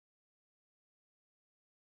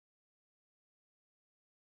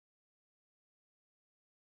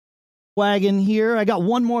Wagon here. I got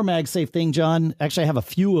one more MagSafe thing, John. Actually, I have a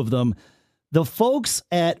few of them. The folks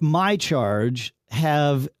at MyCharge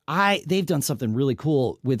they've done something really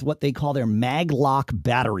cool with what they call their MagLock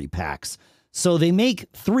battery packs. So they make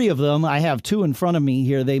 3 of them. I have 2 in front of me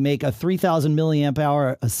here. They make a 3,000 milliamp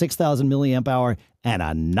hour, a 6,000 milliamp hour, and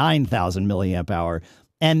a 9,000 milliamp hour.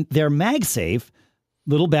 And they're MagSafe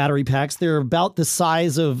little battery packs. They're about the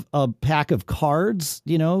size of a pack of cards,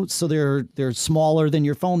 so they're smaller than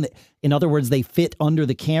your phone. In other words, they fit under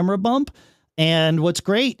the camera bump. And what's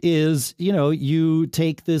great is, you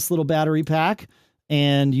take this little battery pack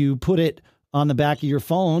and you put it on the back of your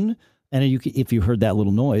phone. And if you heard that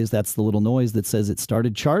little noise, that's the little noise that says it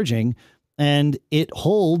started charging, and it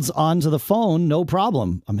holds onto the phone, no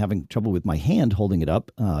problem. I'm having trouble with my hand holding it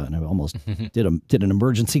up, and I almost did an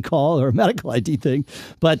emergency call or a medical ID thing,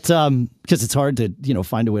 but because it's hard to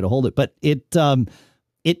find a way to hold it. But it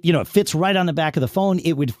fits right on the back of the phone.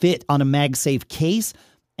 It would fit on a MagSafe case,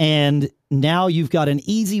 and now you've got an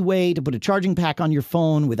easy way to put a charging pack on your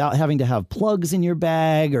phone without having to have plugs in your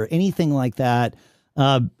bag or anything like that.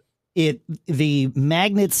 The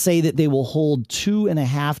magnets say that they will hold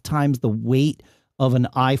 2.5 times the weight of an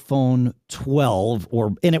iPhone 12,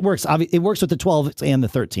 and it works. It works with the 12s and the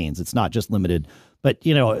 13s. It's not just limited. But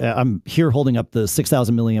I'm here holding up the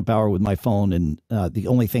 6,000 milliamp hour with my phone, and the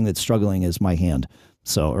only thing that's struggling is my hand,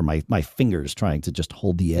 or my fingers trying to just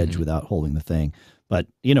hold the edge without holding the thing. But,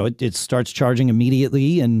 it starts charging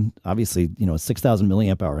immediately. And obviously, a 6,000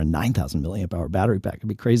 milliamp hour and 9,000 milliamp hour battery pack would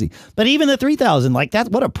be crazy. But even the 3,000,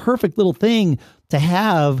 what a perfect little thing to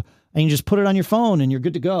have. And you just put it on your phone and you're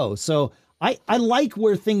good to go. So I like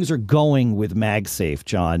where things are going with MagSafe,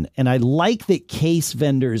 John. And I like that case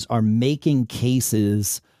vendors are making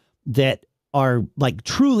cases that are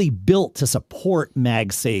truly built to support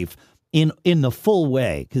MagSafe in the full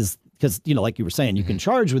way. Because like you were saying, you can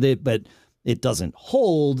charge with it, but it doesn't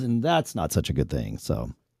hold, and that's not such a good thing. So